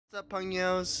What's up,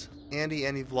 Pungos?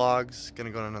 Andy Vlogs. Gonna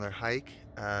go on another hike.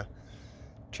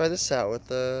 Try this out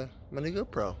with my new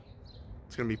GoPro.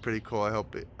 It's gonna be pretty cool. I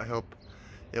hope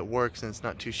it works and it's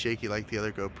not too shaky like the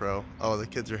other GoPro. Oh, the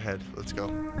kids are ahead. Let's go.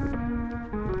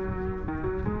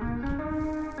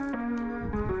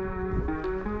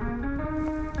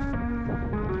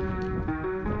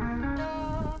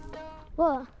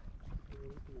 What?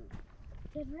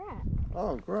 Dead rat.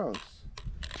 Oh, gross.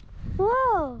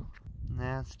 Whoa!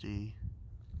 Nasty.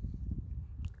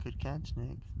 Good catch,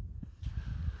 Nick.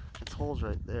 Its hole's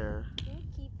right there. Can you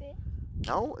keep it?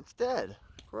 No, it's dead.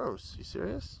 Gross. You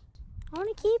serious? I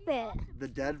want to keep it. The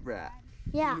dead rat.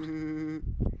 Yeah. We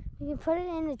can put it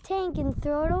in a tank and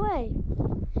throw it away.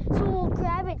 So we'll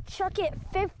grab it, chuck it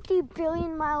 50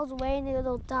 billion miles away, and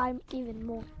it'll die even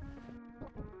more.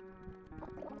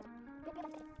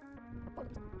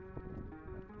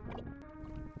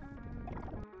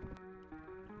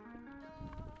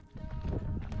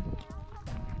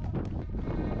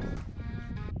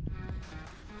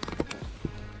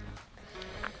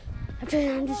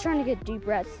 I'm just trying to get deep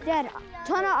breaths. Dad,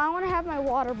 Tana, I want to have my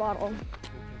water bottle.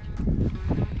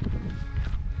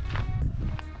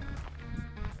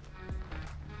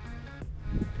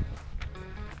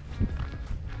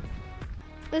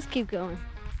 Let's keep going.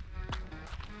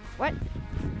 What?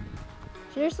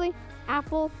 Seriously?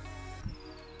 Apple?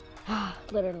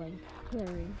 Literally.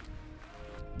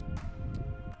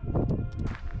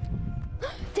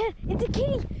 Dad, it's a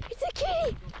kitty! It's a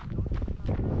kitty!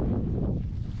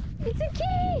 It's a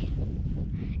kitty!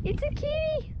 It's a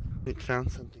kitty! Nick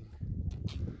found something.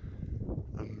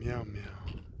 A meow meow.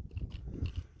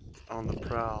 On the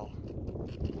prowl.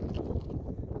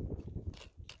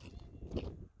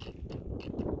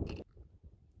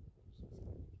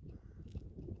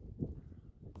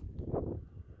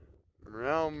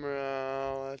 Meow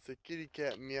meow. That's a kitty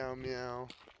cat meow meow.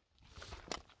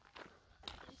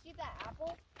 Did you see that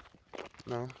apple?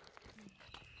 No.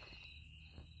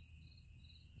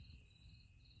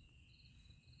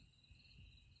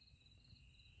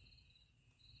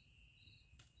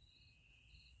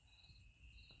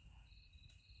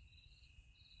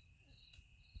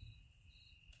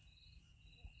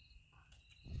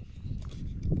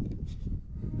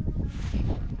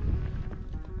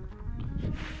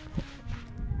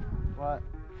 What?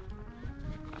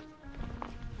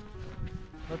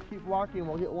 Let's keep walking,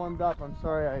 we'll get warmed up. I'm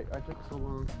sorry I took so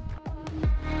long.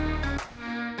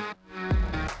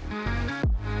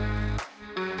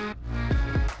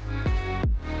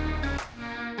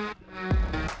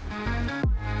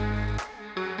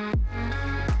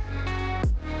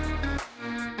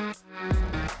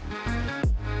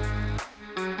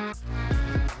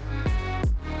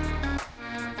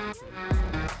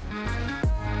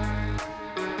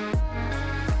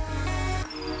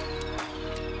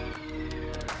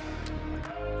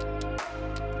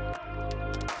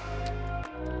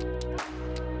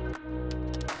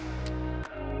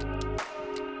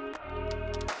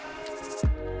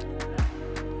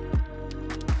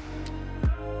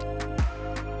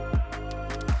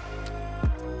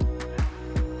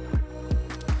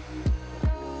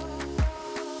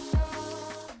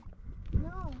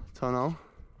 Tono,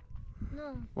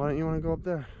 No. why don't you want to go up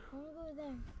there? I want to go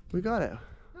there. We got it.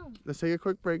 No. Let's take a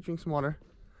quick break, drink some water.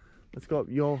 Let's go up.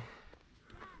 You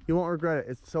won't regret it.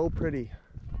 It's so pretty.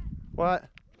 What?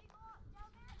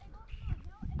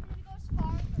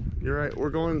 You're right.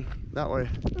 We're going that way.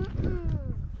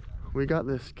 We got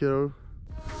this, kiddo.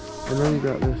 I know you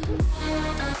got this.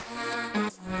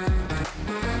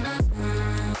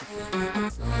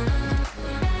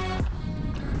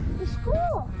 The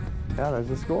school. Yeah,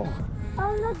 there's a school.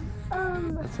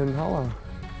 It's in Hollow.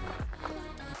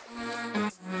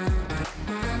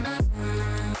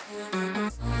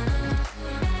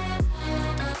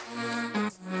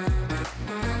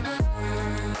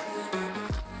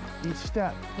 Each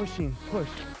step, pushing, push.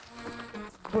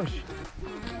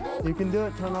 You can do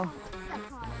it, Tono.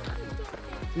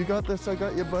 You got this, I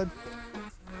got you, bud.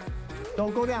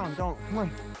 Don't go down, don't, come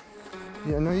on.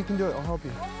 Yeah, no, you can do it, I'll help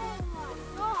you.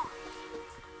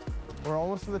 We're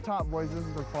almost to the top, boys. This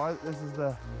is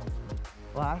the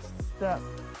last step.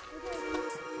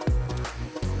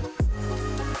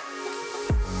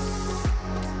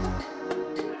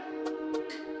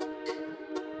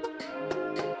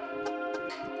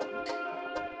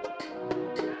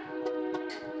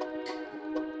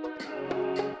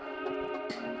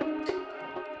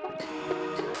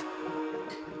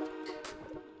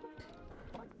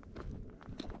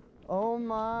 Oh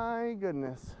my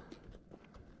goodness.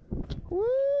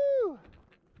 Woo!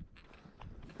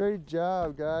 Great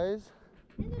job, guys.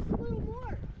 And there's a little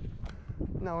more.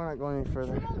 No, we're not going any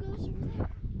further. Trail goes over there.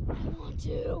 I want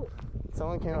to.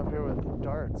 Someone came up here with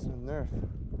darts and Nerf.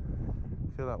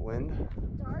 Feel that wind?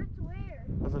 Darts where?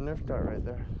 There's a Nerf dart right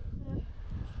there.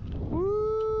 Yeah.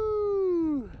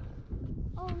 Woo!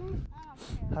 Oh, no. I don't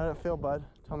care. How did it feel, bud?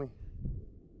 Tell me.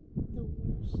 The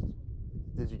worst.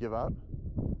 Did you give up?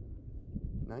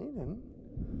 No, you didn't.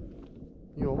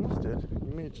 You almost did.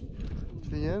 You made it to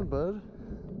the end, bud.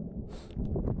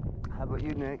 How about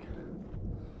you, Nick?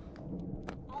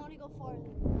 I want to go farther.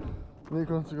 Nick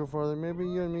wants to go farther. Maybe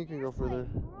you and me can go further.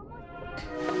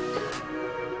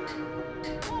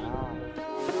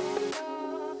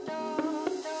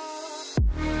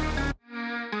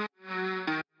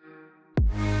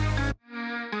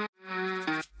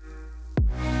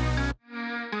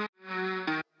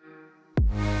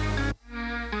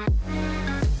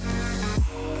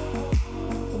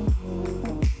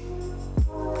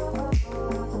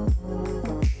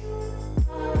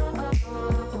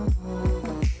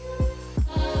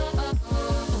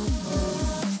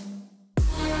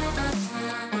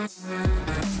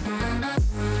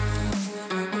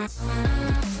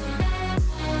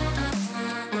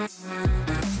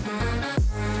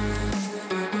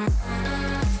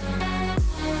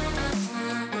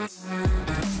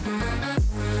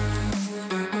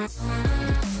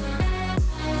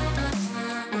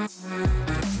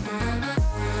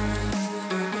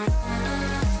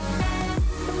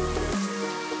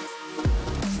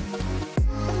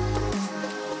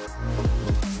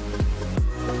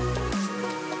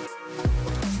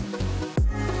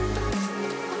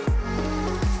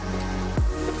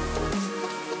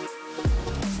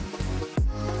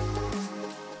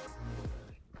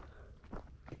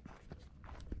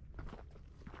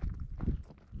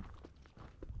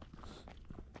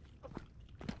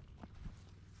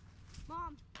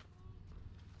 Mom,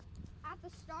 at the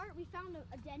start, we found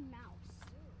a dead mouse.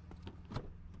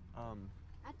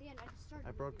 At the end, I just started.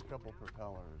 I broke a couple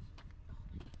propellers.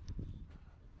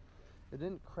 It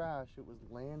didn't crash, it was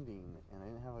landing, and I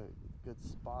didn't have a good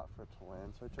spot for it to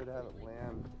land, so I tried to have it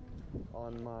land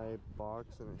on my box,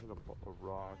 and it hit a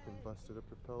rock and busted a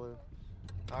propeller.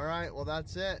 All right, well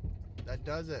that's it. That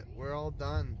does it. We're all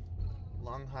done.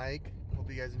 Long hike. Hope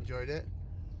you guys enjoyed it.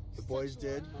 The boys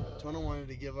did. Tona wanted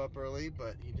to give up early,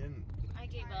 but he didn't. I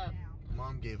gave up.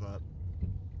 Mom gave up.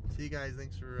 See you guys.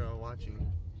 Thanks for watching.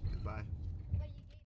 Goodbye.